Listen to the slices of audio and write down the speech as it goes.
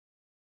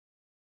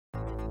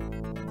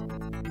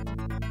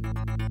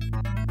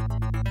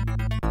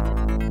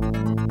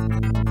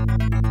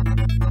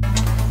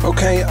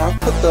Okay, I've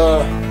put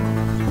the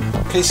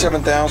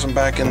K7000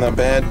 back in the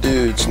bad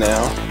dudes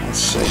now. Let's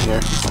see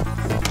here.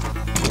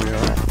 Here we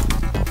are.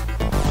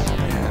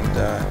 And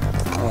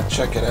I want to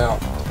check it out.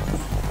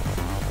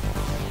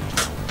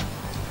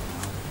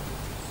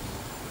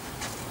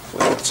 So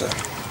it's a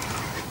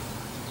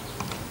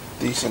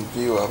decent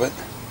view of it.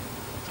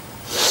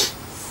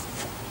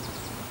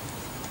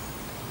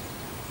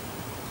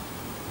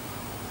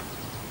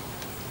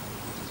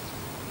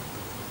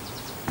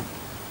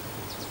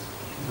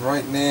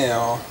 Right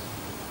now,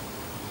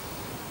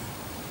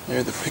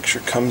 there the picture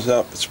comes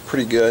up. It's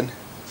pretty good.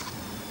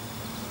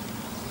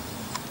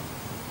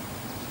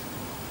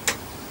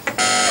 I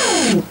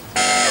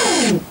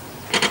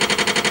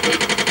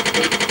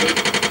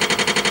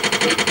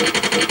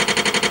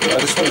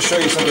just want to show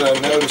you something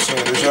I'm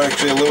noticing. There's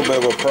actually a little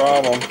bit of a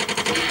problem.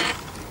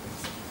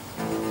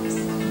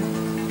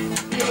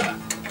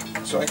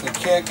 So I can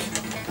kick.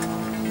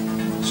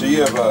 So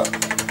you have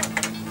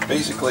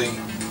basically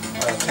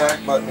an attack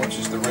button, which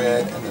is the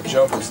red, and the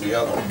jump is the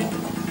other.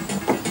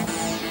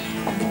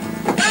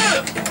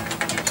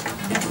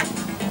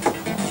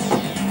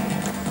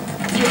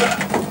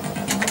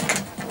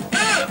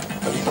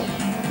 But he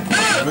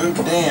move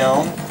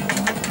down,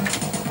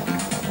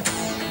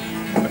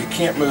 but he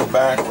can't move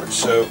backwards.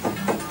 So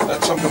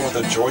that's something with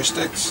the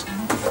joysticks.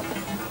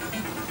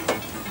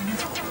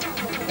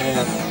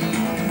 And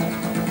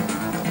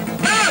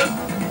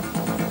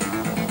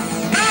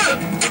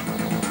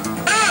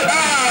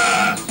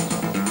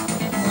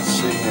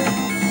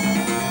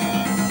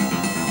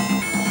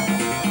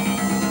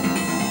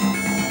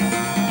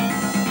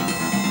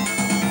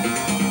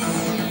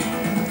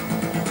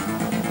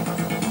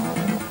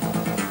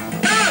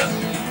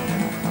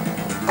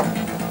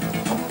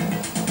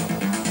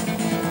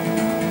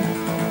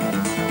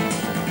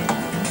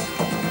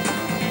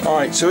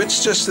alright, so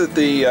it's just that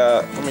the,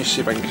 let me see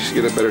if I can just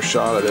get a better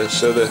shot of this.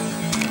 So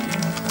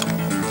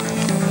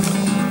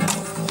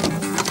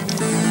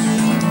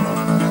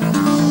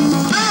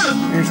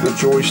here's the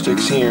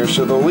joysticks here.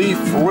 So the leaf,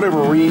 for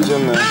whatever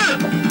reason,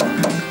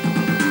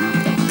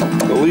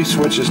 the leaf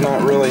switch is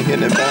not really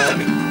hitting it back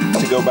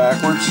to go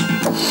backwards.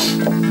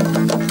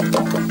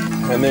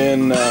 And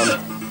then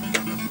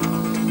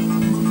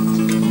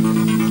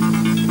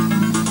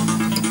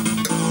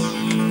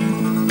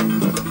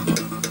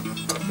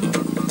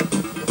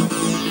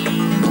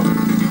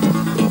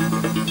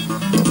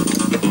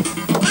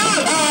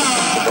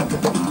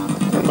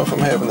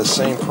having the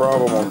same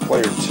problem on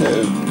player 2.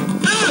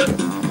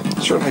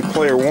 Certainly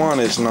player 1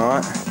 is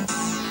not.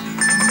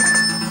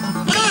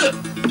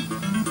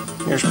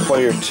 Here's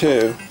player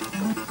 2.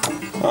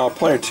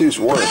 Player 2 is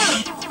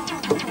worse.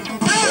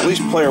 At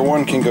least player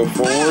 1 can go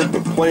forward,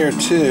 but player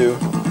 2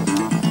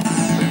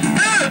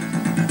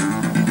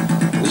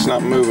 is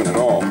not moving at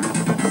all on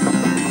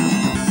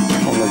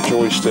the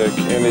joystick.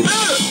 And it's,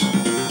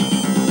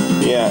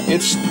 yeah,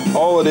 it's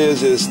all it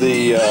is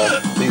the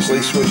these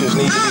leaf switches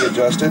need to be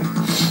adjusted.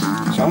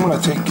 So I'm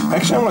going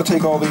to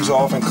take all these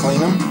off and clean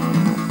them.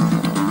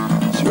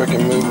 See if I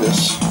can move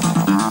this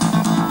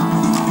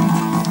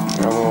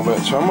here a little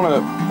bit. So I'm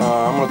going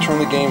to turn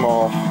the game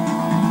off.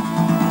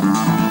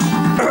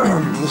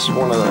 This is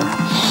one of the,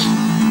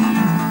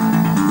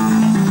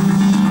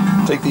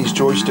 take these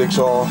joysticks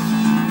off.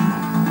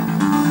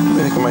 I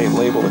think I might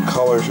label the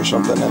colors or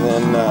something, and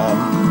then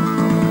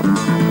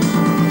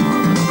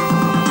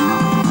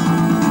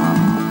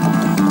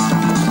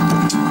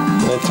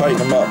tighten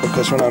them up,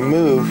 because when I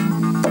move,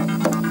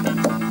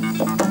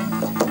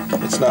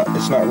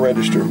 it's not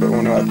registered, but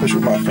when I push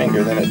with my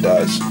finger, then it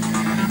does.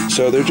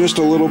 So they're just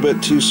a little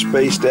bit too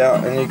spaced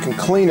out, and you can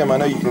clean them. I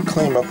know you can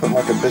clean them by putting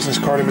like a business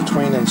card in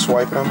between and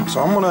swiping them.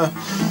 So I want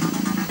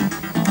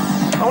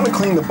to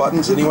clean the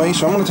buttons anyway.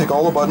 So I'm going to take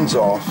all the buttons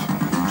off,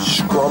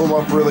 scrub them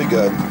up really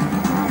good,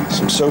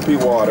 some soapy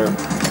water,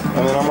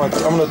 and then I'm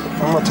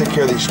gonna take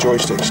care of these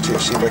joysticks too.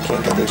 See if I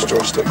can't get those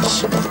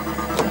joysticks.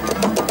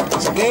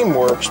 The game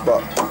works,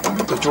 but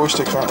the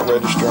joysticks aren't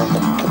registering.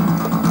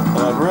 And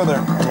I'd rather,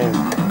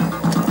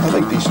 I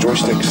think these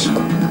joysticks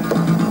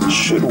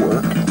should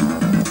work.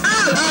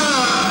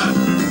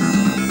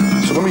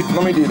 So let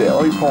me do that.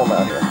 Let me pull them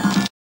out here.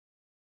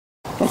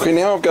 Okay,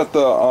 now I've got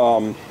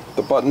the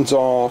buttons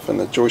off and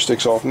the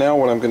joysticks off. Now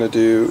what I'm going to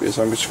do is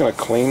I'm just going to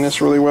clean this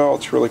really well.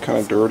 It's really kind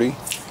of dirty.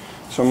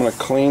 So I'm going to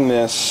clean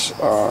this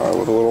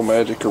with a little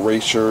magic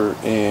eraser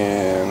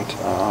and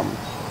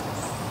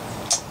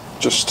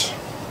just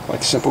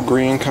like simple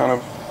green kind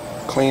of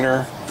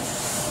cleaner.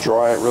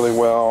 Dry it really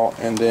well,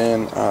 and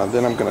then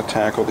I'm going to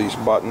tackle these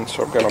buttons.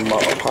 So I've got a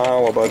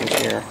pile of buttons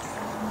here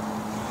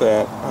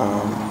that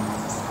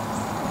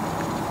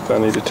I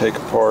need to take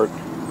apart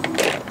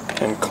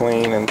and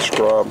clean and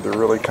scrub. They're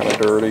really kind of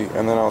dirty,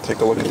 and then I'll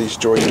take a look at these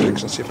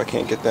joysticks and see if I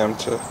can't get them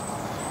to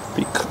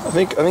be. I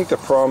think the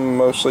problem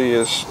mostly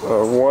is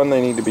one,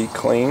 they need to be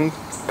cleaned.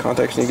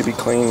 Contacts need to be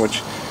cleaned,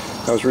 which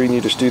I was reading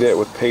you just do that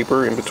with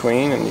paper in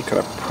between, and you kind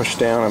of push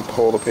down and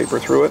pull the paper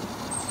through it.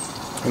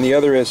 And the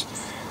other is,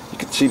 you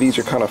can see these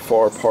are kind of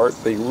far apart.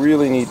 They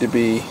really need to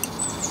be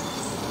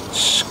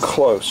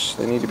close.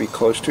 They need to be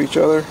close to each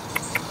other.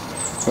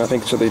 And I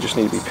think so they just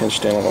need to be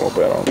pinched in a little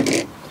bit on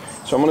them.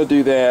 So I'm going to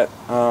do that.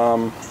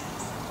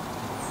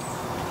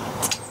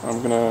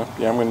 I'm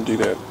gonna do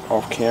that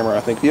off camera.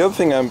 I think the other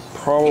thing I'm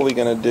probably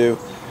gonna do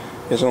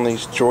is on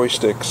these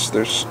joysticks.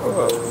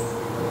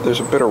 There's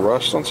a bit of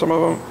rust on some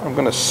of them. I'm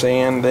gonna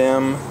sand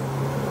them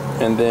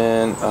and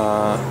then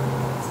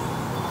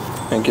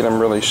and get them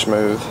really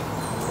smooth.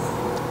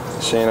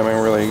 Sand them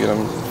and really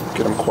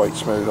get them quite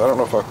smooth. I don't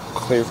know if I'll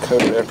clear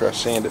coat it after I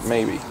sand it,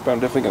 maybe, but I'm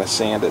definitely gonna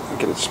sand it and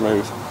get it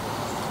smooth.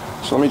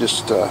 So let me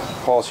just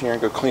pause here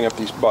and go clean up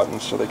these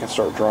buttons so they can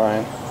start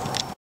drying.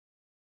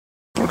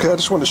 Okay, I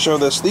just wanted to show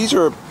this. These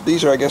are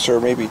I guess are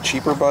maybe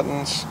cheaper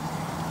buttons.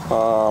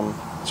 So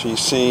you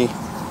see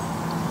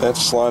that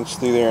slides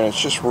through there, and it's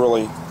just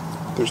really,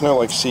 there's no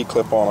like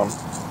C-clip on them.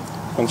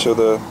 And so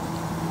the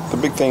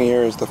big thing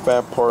here is the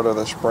fat part of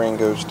the spring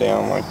goes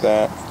down like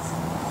that,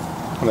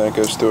 and then it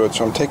goes through it.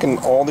 So I'm taking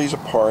all these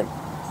apart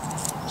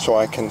so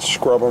I can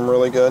scrub them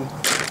really good. I'm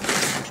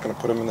just going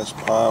to put them in this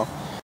pile.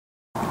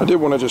 I did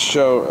want to just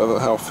show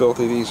how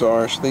filthy these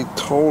are. So they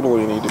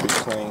totally need to be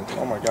cleaned.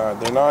 Oh my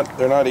God,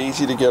 they're not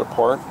easy to get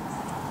apart.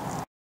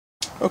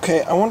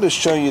 Okay, I wanted to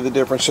show you the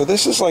difference. So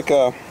this is like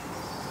a,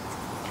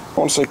 I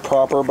want to say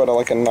proper, but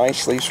like a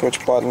nice leaf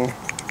switch button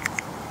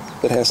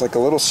that has like a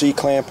little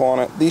C-clamp on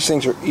it. These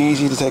things are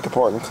easy to take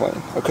apart and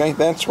clean. Okay,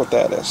 that's what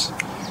that is.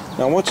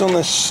 Now what's on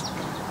this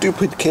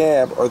stupid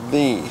cab are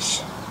these,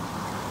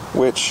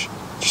 which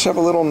just have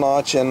a little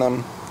notch in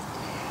them.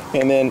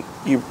 And then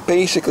you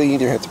basically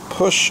either have to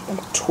push and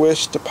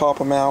twist to pop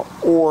them out,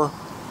 or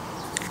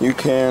you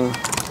can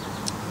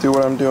do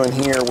what I'm doing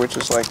here, which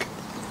is like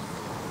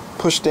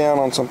push down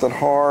on something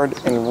hard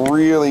and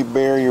really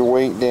bear your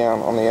weight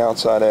down on the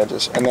outside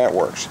edges, and that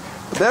works.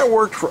 But that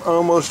worked for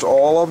almost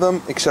all of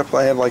them, except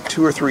I had like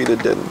 2 or 3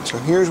 that didn't. So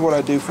here's what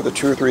I do for the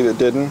 2 or 3 that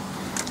didn't.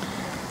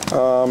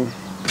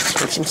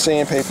 Take some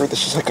sandpaper.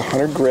 This is like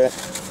 100 grit.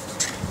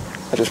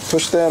 I just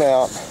push that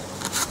out,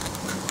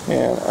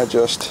 and I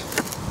just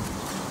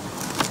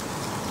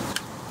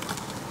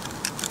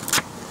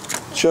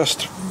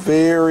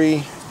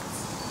very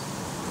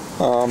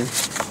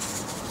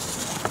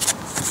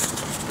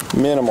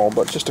minimal,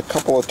 but just a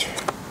couple of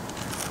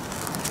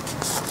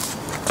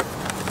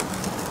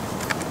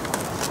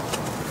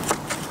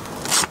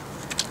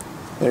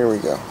there we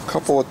go, a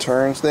couple of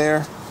turns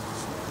there,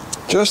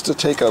 just to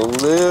take a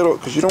little,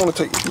 because you don't want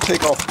to take, if you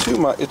take off too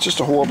much, it's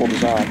just a horrible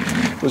design.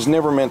 It was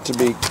never meant to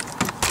be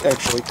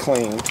actually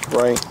cleaned,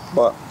 right?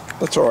 But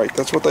that's alright,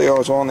 that's what they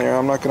are on there.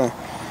 I'm not gonna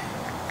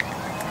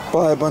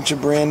buy a bunch of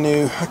brand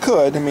new. I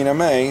could, I mean I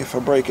may if I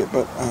break it,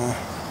 but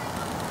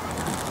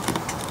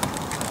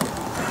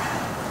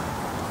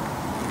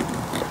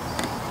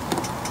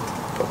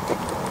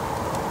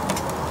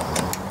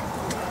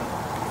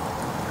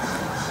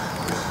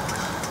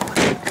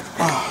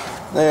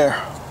there.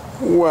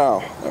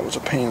 Wow, that was a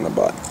pain in the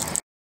butt.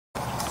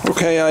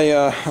 Okay,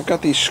 I've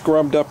got these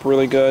scrubbed up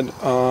really good,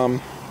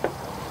 and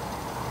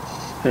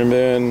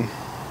then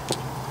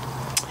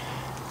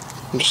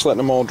I'm just letting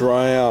them all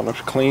dry out.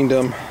 I've cleaned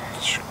them,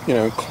 you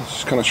know,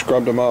 just kind of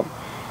scrubbed them up,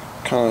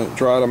 kind of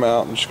dried them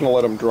out. I'm just going to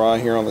let them dry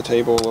here on the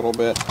table a little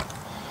bit,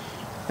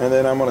 and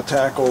then I'm going to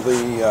tackle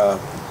the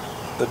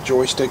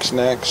joysticks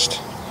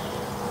next.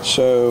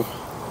 So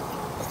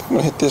I think I'm going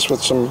to hit this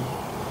with some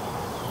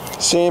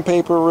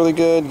sandpaper really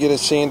good, get it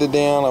sanded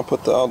down.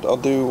 I'll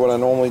do what I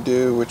normally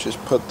do, which is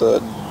put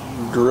this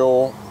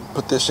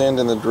end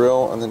in the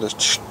drill and then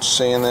just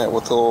sand that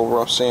with a little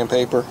rough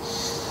sandpaper.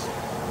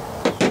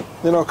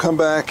 Then I'll come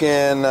back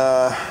and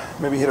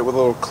maybe hit it with a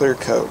little clear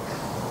coat.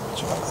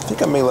 So I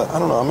think I may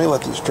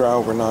let these dry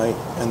overnight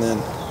and then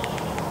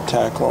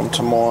tackle them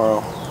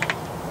tomorrow.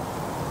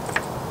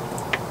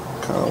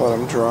 Kind of let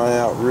them dry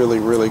out really,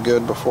 really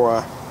good before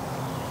I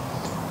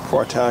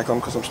tackle them,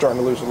 because I'm starting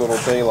to lose a little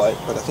daylight.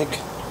 But I think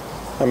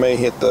I may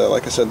hit the,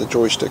 like I said, the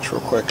joysticks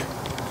real quick.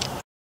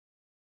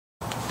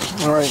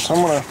 Alright, so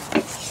I'm going to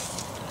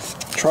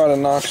try to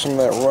knock some of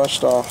that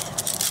rust off.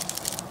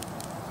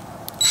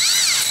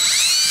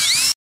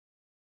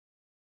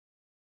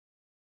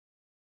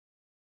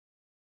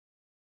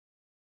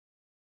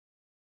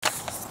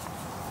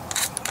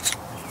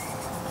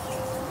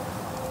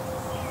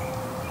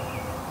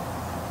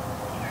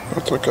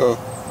 That's like a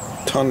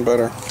ton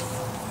better.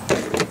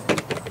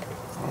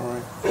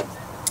 Alright.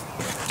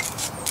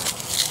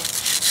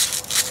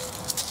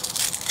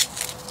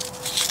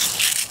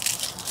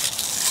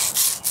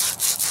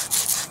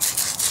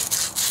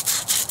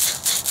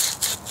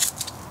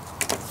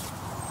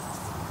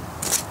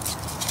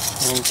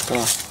 I'm just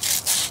gonna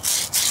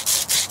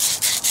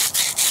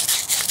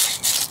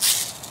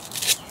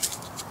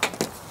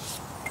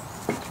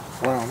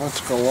wow, that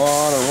took a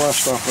lot of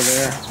rust off of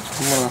there.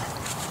 I'm gonna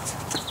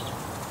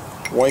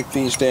wipe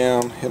these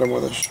down, hit them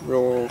with a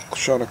real little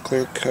shot of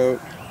clear coat.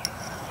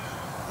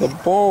 The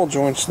ball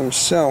joints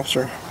themselves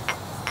are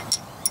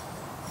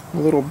a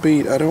little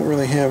beat. I don't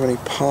really have any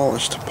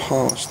polish to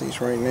polish these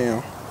right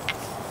now.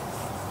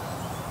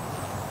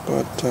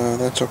 but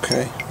that's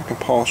okay. I can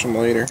polish them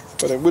later.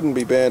 But it wouldn't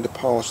be bad to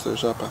polish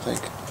those up, I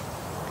think.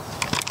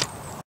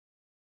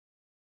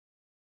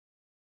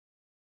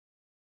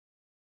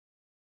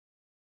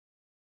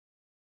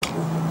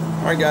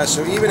 Alright guys,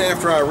 so even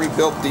after I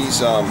rebuilt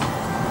these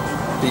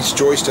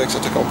joysticks,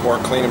 I took them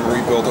apart, cleaned them,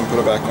 rebuilt them, put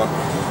them back on.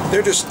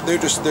 They're just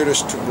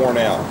worn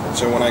out.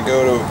 So when I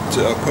go to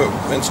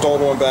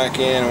installed one back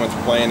in and went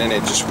to playing, and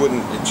it just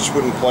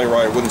wouldn't play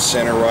right, it wouldn't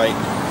center right.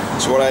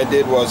 So what I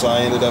did was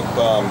I ended up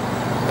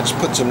I just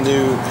put some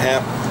new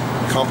hap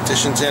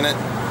competitions in it.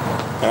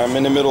 I'm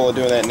in the middle of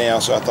doing that now,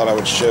 so I thought I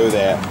would show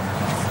that.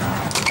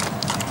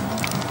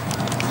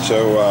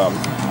 So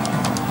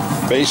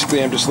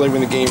basically, I'm just leaving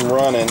the game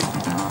running.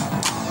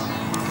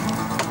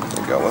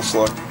 There we go. Let's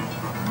look.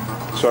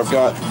 So I'm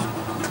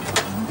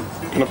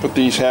gonna put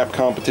these hap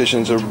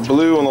competitions. They're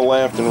blue on the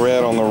left and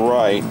red on the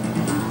right,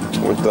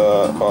 with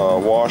the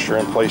washer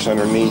in place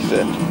underneath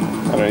it,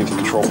 underneath the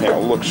control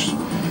panel.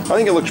 I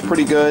think it looks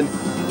pretty good.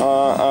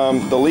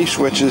 The leaf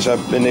switches,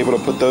 I've been able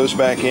to put those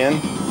back in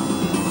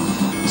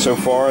so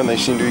far, and they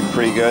seem to be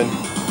pretty good.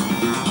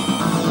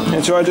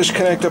 And so I just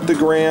connect up the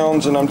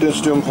grounds, and I'm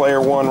just doing player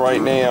 1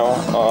 right now.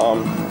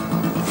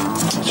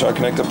 So I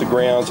connect up the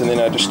grounds, and then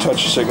I just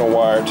touch the signal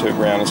wire to a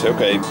ground and say,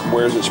 okay,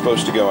 where's it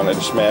supposed to go? And I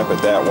just map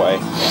it that way.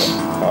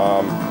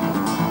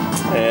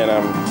 And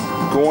I'm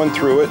going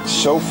through it.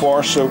 So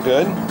far, so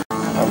good.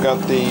 I've got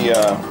the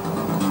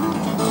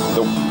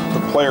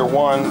player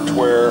 1 to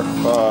where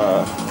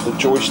the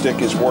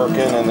joystick is working,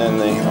 and then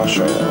I'll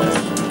show you that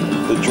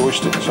later. The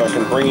joystick, so I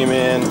can bring him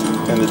in,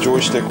 and the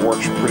joystick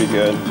works pretty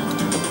good.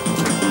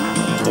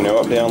 You know,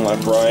 up, down,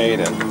 left, right,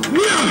 and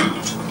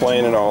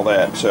playing and all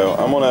that. So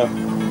I'm gonna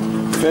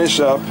finish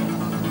up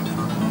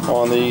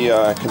on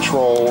the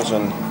controls,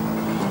 and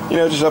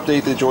just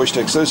update the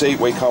joysticks. Those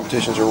 8-way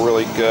competitions are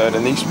really good,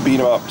 and these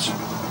beat-em-ups,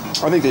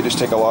 I think they just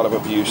take a lot of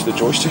abuse. The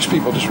joysticks,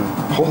 people just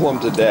pull them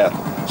to death.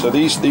 So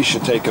these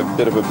should take a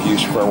bit of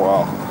abuse for a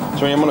while.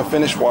 So I'm going to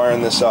finish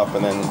wiring this up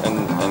and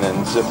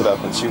then zip it up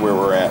and see where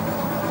we're at.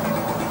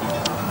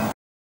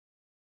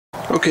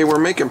 Okay, we're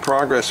making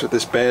progress with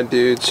this bad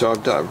dude. So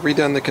I've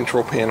redone the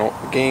control panel.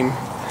 The game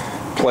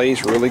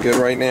plays really good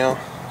right now,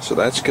 so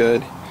that's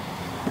good.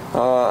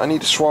 I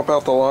need to swap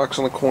out the locks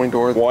on the coin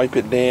door, wipe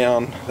it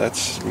down.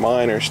 That's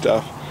minor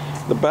stuff.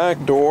 The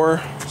back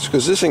door,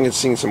 because this thing has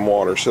seen some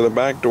water, so the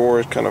back door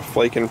is kind of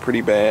flaking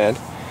pretty bad.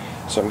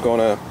 So I'm going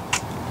to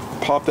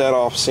pop that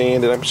off,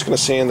 sand it. I'm just going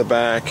to sand the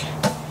back.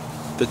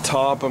 The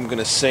top I'm going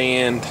to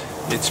sand.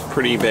 It's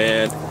pretty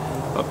bad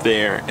up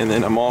there. And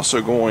then I'm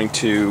also going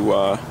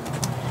to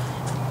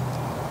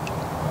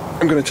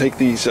take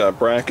these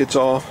brackets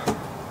off,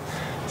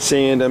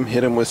 sand them,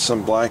 hit them with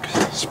some black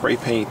spray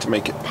paint to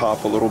make it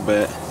pop a little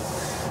bit.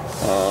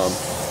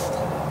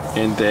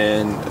 And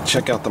then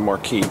check out the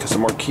marquee, because the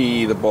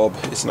marquee, the bulb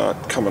is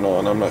not coming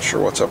on. I'm not sure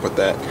what's up with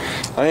that.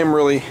 I'm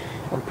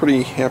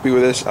pretty happy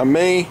with this. I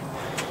may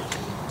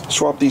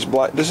swap these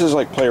black. This is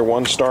like player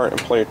 1 start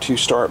and player 2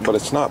 start, but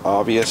it's not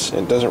obvious.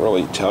 It doesn't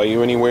really tell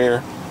you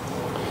anywhere.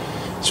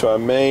 So I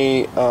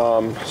may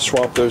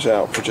swap those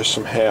out for just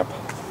some hap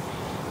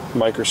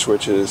micro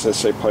switches. Let's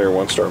say player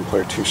 1 start and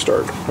player 2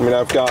 start. I mean,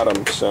 I've got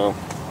them, so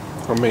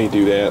I may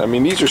do that. I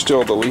mean, these are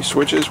still the leaf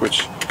switches,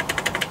 which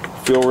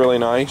feel really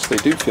nice. They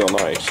do feel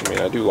nice. I mean,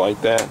 I do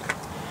like that.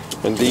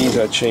 And these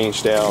I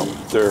changed out.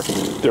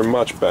 They're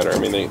much better. I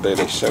mean, they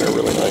center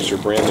really nice. They're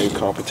brand new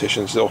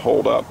competitions. They'll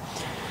hold up.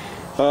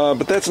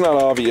 But that's not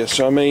obvious.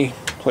 So I may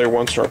player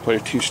 1 start, player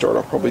 2 start.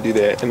 I'll probably do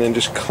that, and then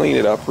just clean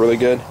it up really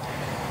good.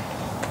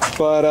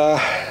 But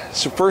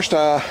so first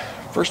I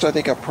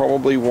think I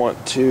probably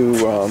want to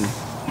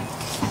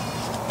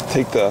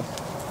take the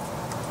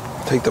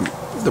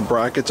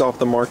brackets off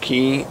the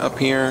marquee up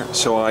here,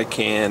 so I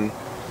can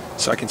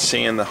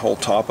sand the whole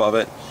top of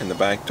it and the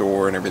back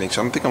door and everything.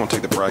 So I think I'm gonna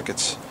take the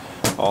brackets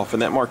off,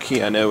 and that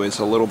marquee I know is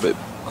a little bit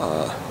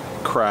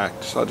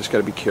cracked, so I just got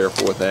to be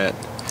careful with that.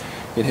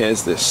 It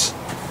has this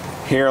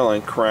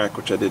hairline crack,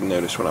 which I didn't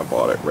notice when I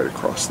bought it, right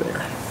across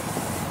there.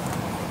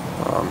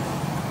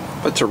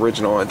 But it's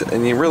original,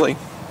 and you really,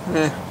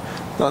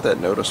 not that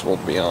noticeable,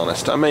 to be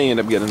honest. I may end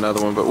up getting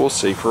another one, but we'll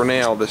see. For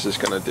now, this is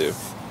going to do.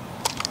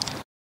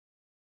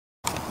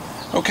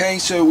 Okay,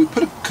 so we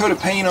put a coat of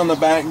paint on the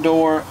back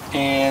door,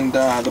 and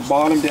the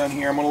bottom down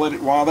here, I'm going to let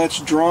it, while that's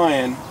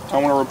drying, I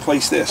want to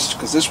replace this,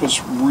 because this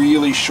was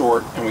really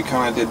short, and we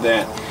kind of did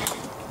that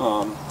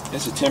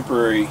as a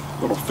temporary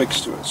little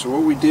fix to it. So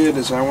what we did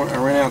is I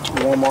ran out to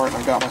Walmart, and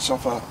I got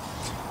myself a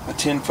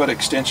 10-foot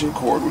extension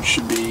cord, which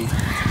should be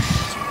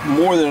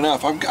more than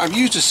enough. I've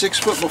used a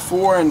 6-foot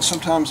before, and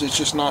sometimes it's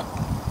just not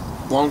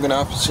long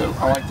enough, so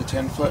I like the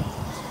 10-foot.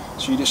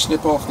 So you just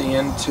snip off the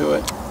end to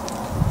it.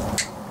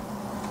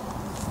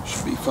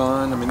 Should be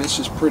fine. I mean, this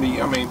is pretty.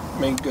 I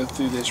may go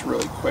through this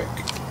really quick.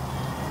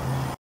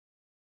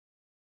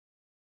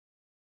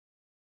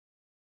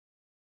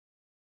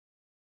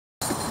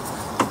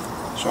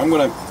 So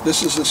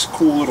this is this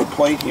cool little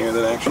plate here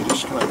that actually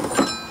just kind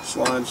of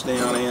slides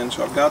down in.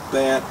 So I've got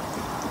that,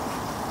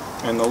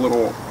 and the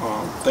little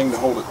thing to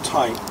hold it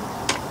tight.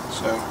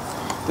 So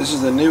this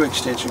is the new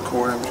extension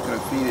cord. I'm just going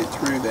to feed it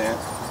through that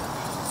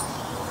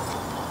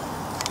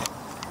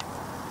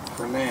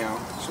for now,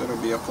 so it'll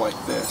be up like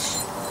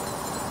this.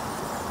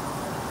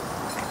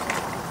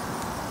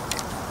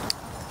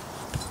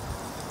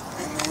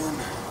 And then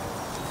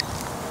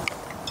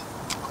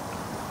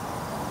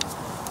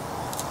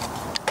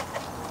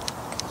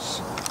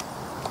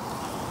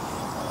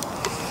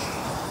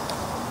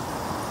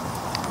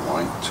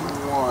white to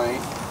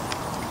white.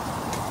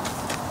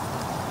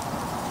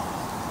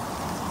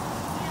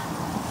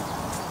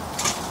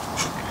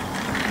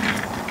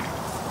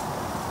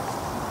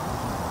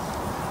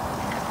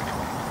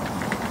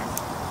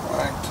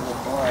 Black to the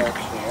black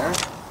here.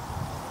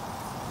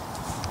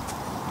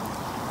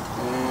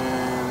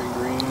 And the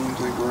green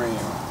to the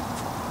green.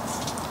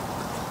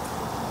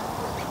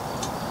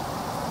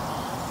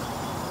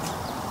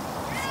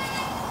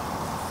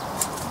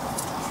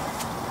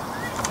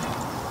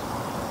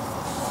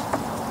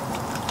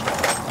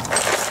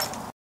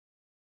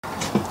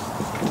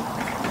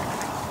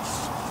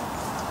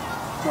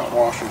 Got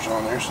washers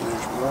on there, so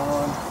there's 1,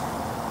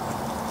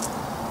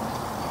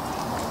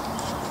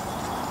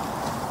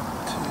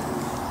 2,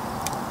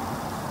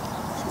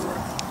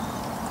 3.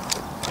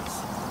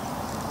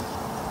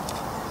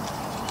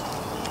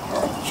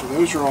 Alright, so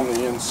those are on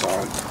the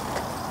inside.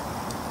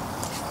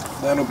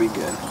 That'll be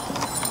good.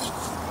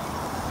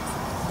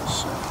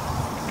 So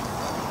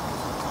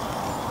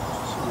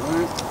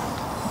that.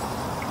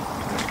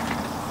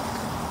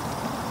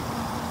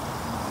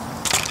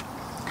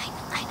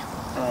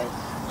 Alright,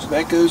 so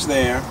that goes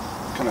there.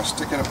 Kind of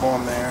stick it up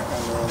on there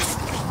and then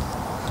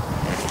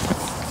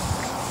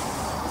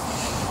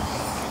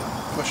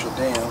push it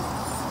down.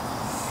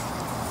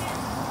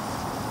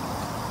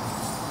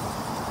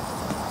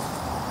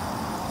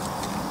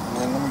 And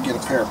then let me get a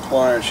pair of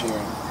pliers here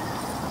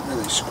and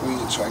really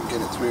squeeze it so I can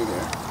get it through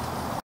there.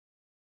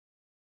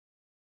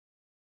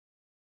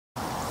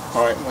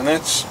 Alright, when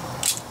that's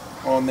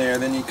on there,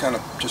 then you kind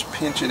of just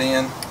pinch it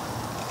in,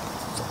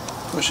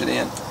 push it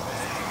in.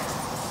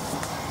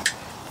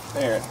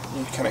 There,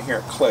 you kind of hear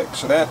it click,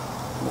 so that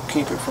will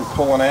keep it from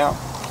pulling out.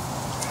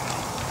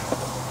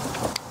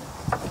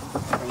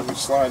 And you can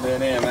slide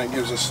that in, that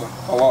gives us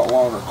a lot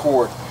longer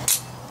cord.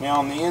 Now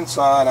on the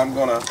inside, I'm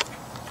going to,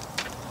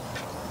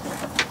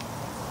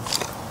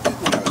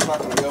 it's not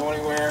going to go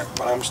anywhere,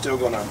 but I'm still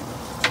going to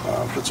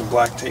put some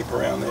black tape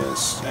around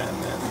this,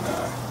 and then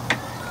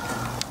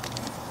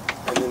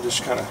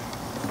just kind of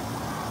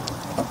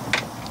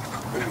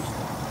maybe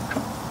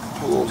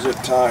put a little zip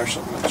tie or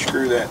something and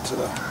screw that to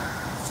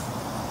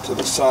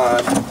the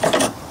side,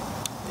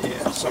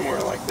 yeah, somewhere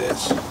like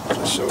this,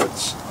 just so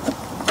it's,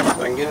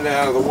 so I can get it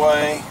out of the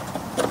way,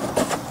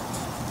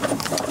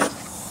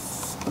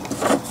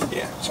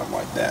 yeah, something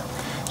like that.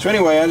 So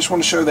anyway, I just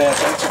want to show that's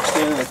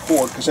extending the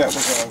cord, because that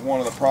was one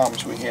of the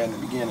problems we had in the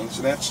beginning,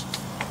 so that's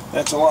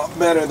a lot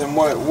better than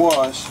what it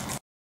was.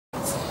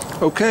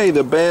 Okay,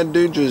 the bad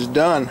dude is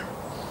done.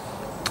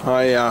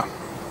 I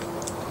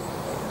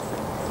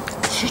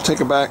just take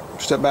a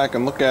step back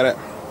and look at it.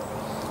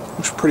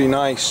 Looks pretty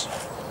nice.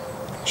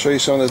 I'll show you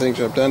some of the things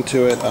I've done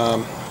to it.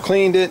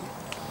 Cleaned it.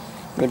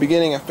 In the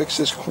beginning I fixed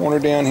this corner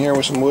down here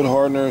with some wood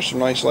hardeners, some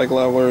nice leg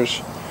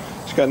levelers.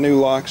 It's got new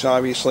locks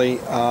obviously.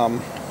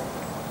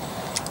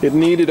 It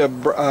needed a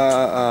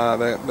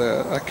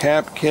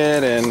cap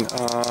kit and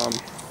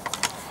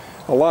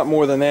a lot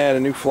more than that, a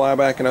new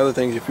flyback and other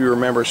things if you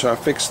remember. So I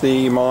fixed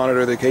the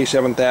monitor, the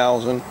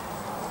K7000.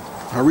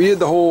 I redid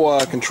the whole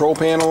control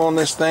panel on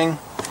this thing.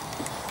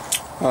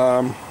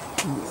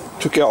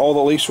 Took out all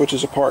the leaf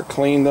switches apart,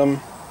 cleaned them.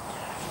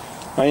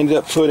 I ended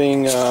up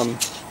putting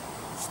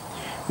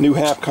new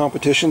HAP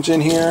competitions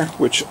in here,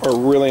 which are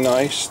really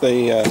nice.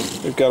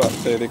 They've got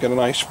a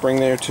nice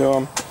spring there to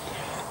them.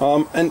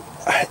 And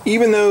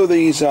even though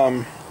these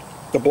the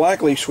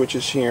black leaf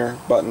switches here,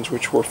 buttons,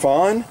 which were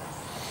fine,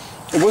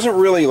 it wasn't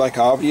really like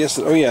obvious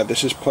that, oh yeah,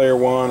 this is player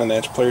 1 and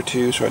that's player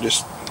 2. So I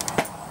just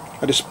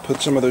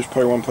put some of those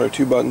player 1, player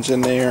 2 buttons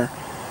in there.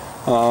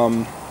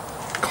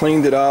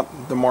 Cleaned it up.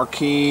 The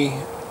marquee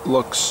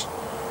looks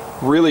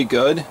really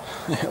good,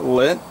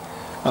 lit.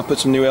 I put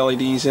some new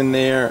LEDs in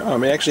there.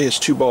 It actually has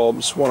 2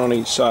 bulbs, one on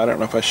each side. I don't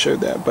know if I showed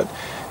that, but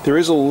there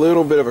is a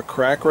little bit of a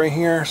crack right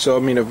here. So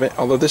I mean,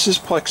 although this is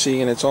plexi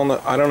and it's on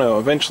the, I don't know,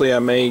 eventually I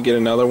may get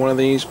another one of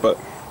these, but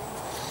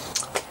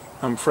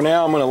for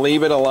now I'm going to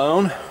leave it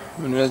alone.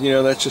 And, you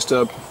know, that's just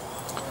a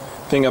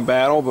thing of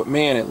battle, but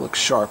man, it looks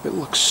sharp. It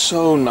looks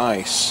so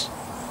nice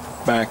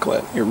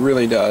backlit. It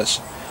really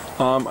does.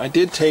 I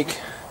did take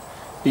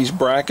these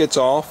brackets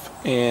off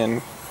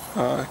and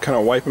kind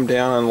of wipe them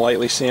down and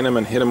lightly sand them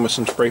and hit them with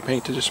some spray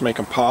paint to just make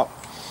them pop.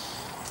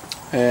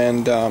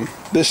 And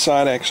this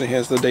side actually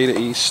has the Data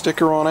East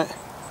sticker on it,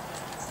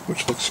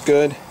 which looks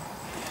good.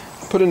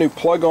 Put a new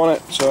plug on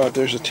it, so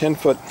there's a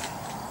 10-foot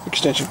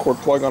extension cord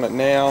plug on it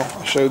now.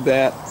 I showed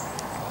that.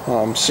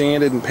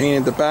 Sanded and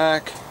painted the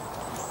back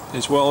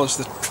as well as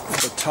the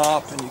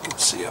top, and you can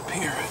see up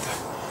here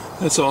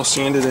that's all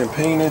sanded and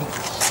painted.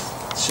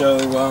 So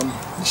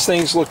this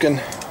thing's looking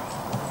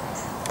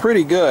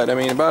pretty good. I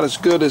mean, about as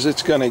good as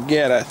it's gonna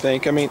get, I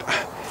think. I mean,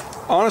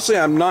 honestly,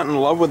 I'm not in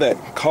love with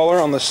that color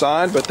on the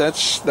side, but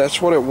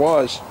that's what it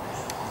was.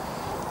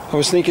 I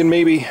was thinking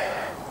maybe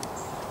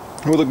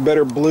it would look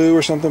better blue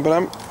or something,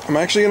 but I'm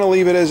actually gonna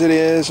leave it as it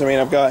is. I mean,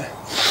 I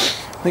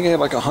think I had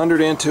like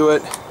 100 into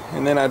it,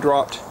 and then I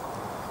dropped,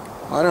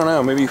 I don't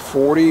know, maybe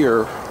 40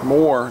 or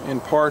more in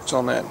parts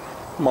on that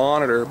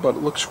monitor, but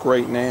it looks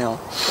great now.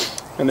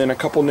 And then a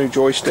couple new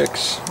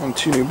joysticks and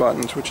 2 new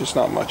buttons, which is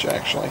not much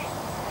actually.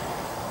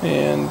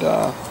 And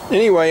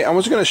anyway, I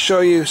was going to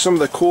show you some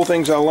of the cool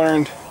things I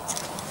learned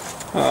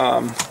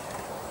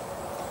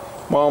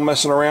while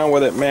messing around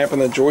with it, mapping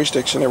the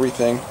joysticks and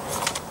everything.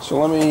 So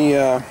let me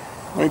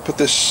put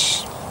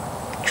this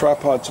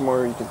tripod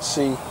somewhere you can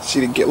see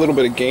to get a little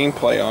bit of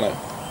gameplay on it.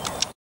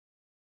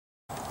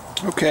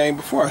 Okay,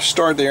 before I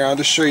start there, I'll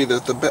just show you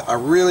that I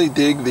really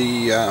dig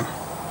the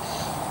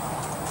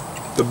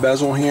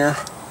bezel here,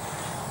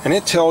 and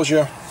it tells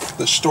you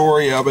the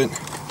story of it,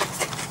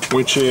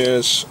 which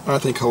is, I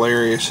think,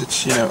 hilarious.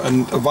 It's, you know,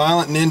 a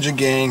violent ninja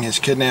gang has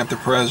kidnapped the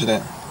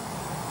president,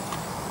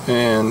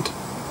 and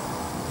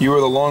you are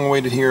the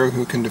long-awaited hero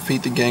who can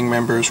defeat the gang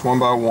members one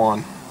by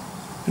one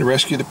and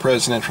rescue the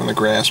president from the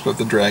grasp of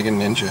the dragon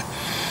ninja.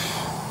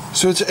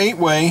 So it's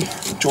 8-way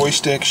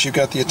joysticks. You've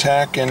got the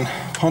attack and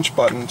punch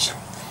buttons,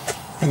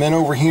 and then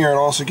over here it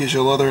also gives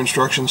you other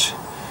instructions.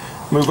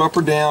 Move up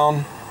or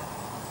down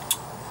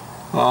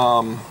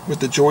with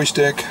the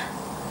joystick,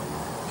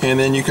 and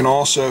then you can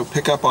also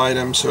pick up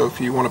items. So if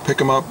you want to pick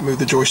them up, move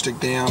the joystick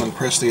down and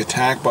press the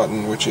attack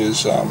button, which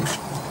is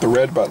the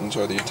red buttons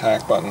are the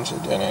attack buttons,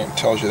 and it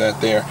tells you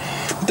that there.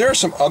 But there are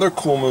some other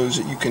cool moves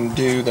that you can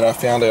do that I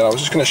found out. I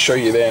was just going to show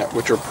you that,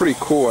 which are pretty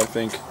cool, I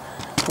think.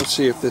 Let's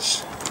see if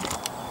this,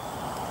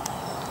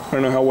 I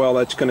don't know how well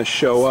that's going to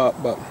show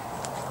up, but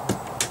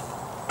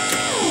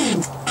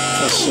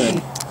let's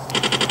see.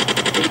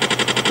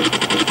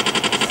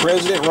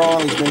 President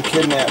Ronnie's been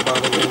kidnapped by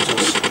the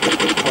ninjas.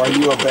 Are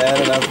you a bad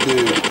enough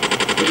dude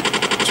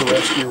to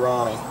rescue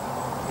Ronnie?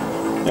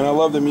 And I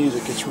love the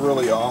music. It's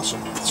really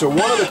awesome. So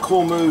one of the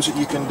cool moves that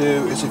you can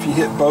do is if you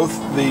hit both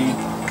the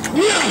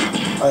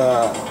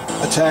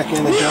attack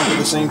and the jump at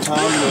the same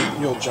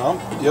time, you'll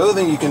jump. The other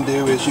thing you can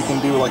do is you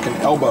can do like an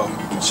elbow.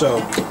 So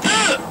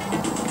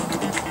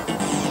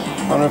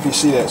I don't know if you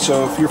see that.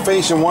 So if you're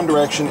facing one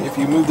direction, if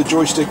you move the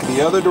joystick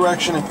the other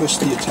direction and push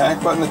the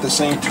attack button at the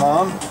same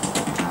time,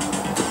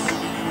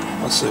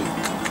 let's see.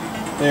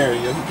 There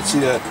you go. You can see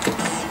that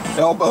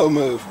elbow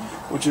move,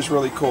 which is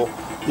really cool.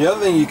 The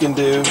other thing you can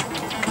do,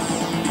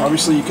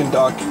 obviously you can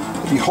duck.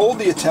 If you hold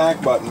the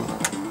attack button,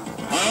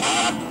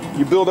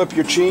 you build up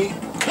your chi,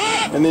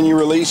 and then you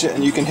release it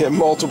and you can hit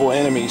multiple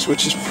enemies,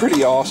 which is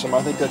pretty awesome.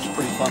 I think that's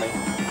pretty funny.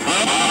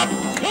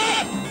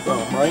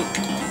 Boom, right?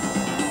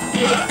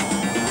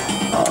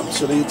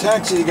 So the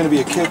attack's either going to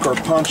be a kick or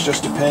a punch,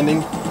 just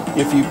depending.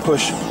 If you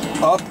push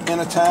up in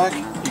attack,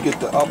 you get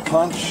the up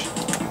punch.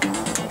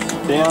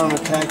 Down in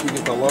attack, you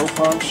get the low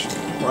punch,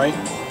 right?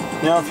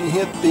 Now if you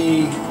hit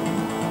the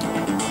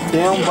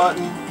down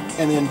button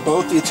and then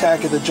both the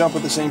attack and the jump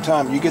at the same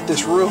time, you get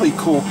this really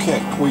cool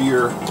kick where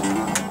you're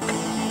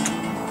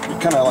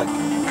kind of like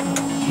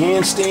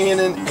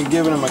handstanding and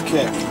giving them a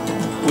kick,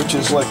 which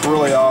is like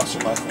really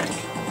awesome, I think.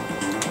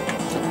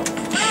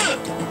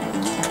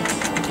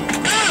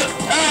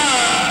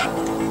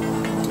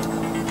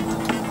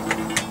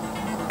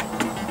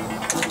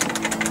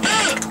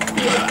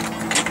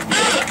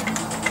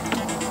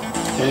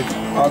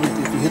 And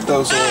if you hit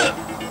those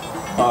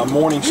little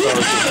morning stars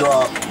that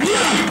drop,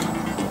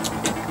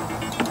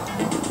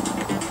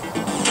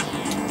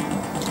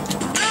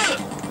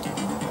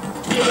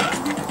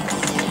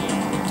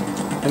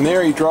 and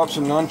there he drops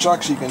some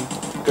nunchucks. You can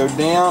go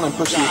down and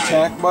push the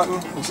attack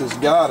button. He says,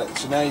 got it.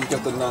 So now you've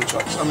got the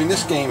nunchucks. I mean,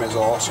 this game is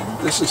awesome.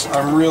 This is,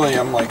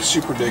 I'm like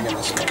super digging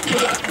this game.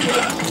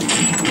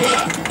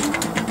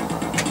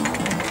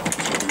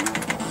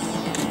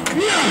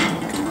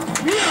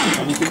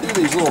 And you can do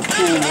these little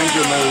cool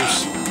ninja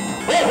moves,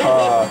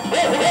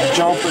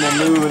 jumping and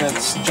moving.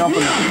 It's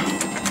jumping,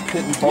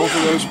 hitting both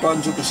of those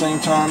buttons at the same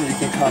time. You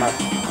can kind of,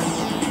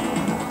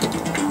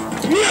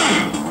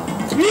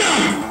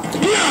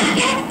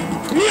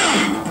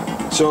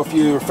 so if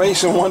you're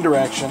facing one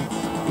direction,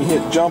 you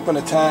hit jump and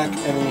attack,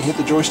 and then you hit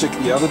the joystick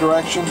the other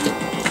direction.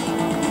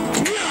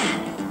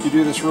 You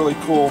do this really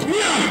cool,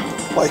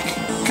 like,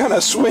 kind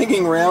of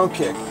swinging round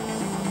kick.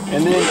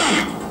 And then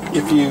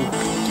if you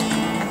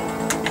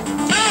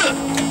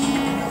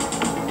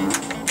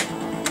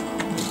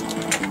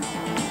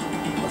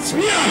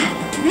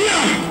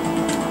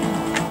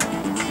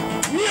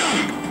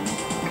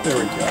there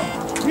we go.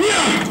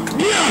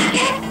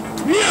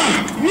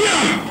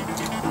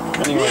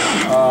 Anyway,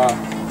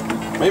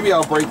 maybe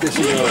I'll break this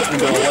into a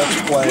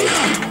let's play.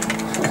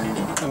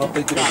 I don't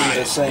think it'll be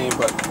the same,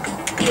 but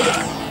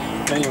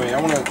anyway,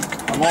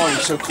 I'm already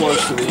so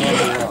close to the end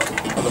here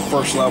of the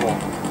first level.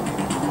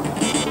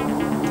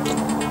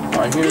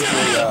 Alright, here's the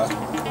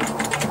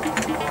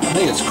I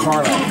think it's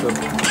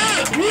Karnak.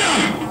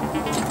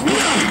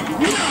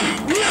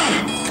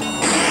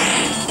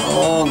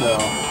 Oh no.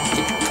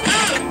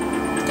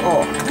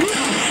 Oh.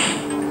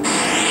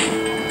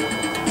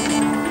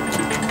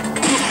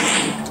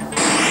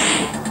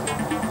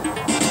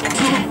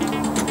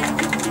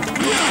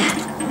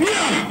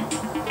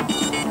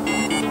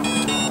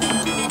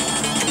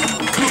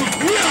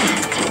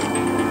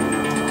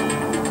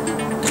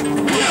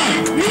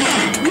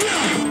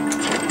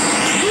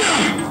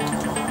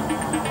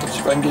 See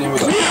if I can get him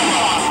with a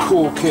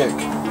cool kick.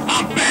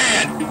 I'm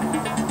bad.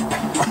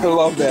 I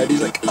love that.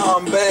 He's like,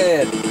 I'm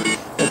bad.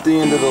 At the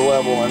end of the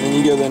level, and then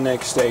you go to the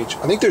next stage.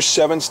 I think there's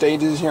 7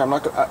 stages here. I'm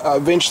not gonna,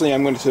 eventually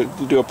I'm going to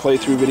do a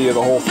playthrough video of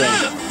the whole thing,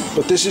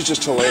 but this is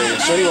just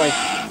hilarious. So anyway,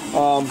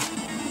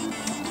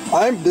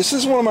 this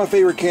is one of my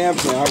favorite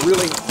camps now.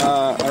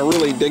 I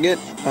really dig it.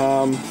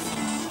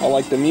 I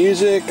like the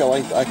music.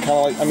 I kind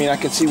of like. I mean, I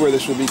can see where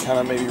this would be kind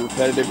of maybe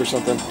repetitive or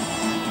something,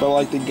 but I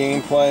like the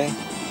gameplay.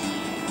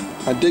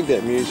 I dig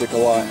that music a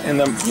lot, and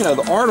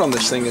the art on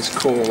this thing is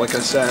cool. Like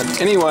I said.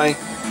 Anyway,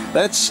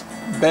 that's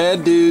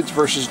Bad Dudes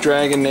versus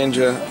Dragon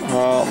Ninja,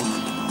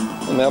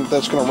 and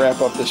that's going to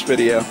wrap up this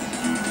video.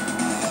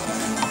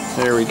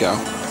 There we go.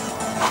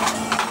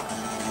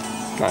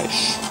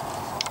 Nice.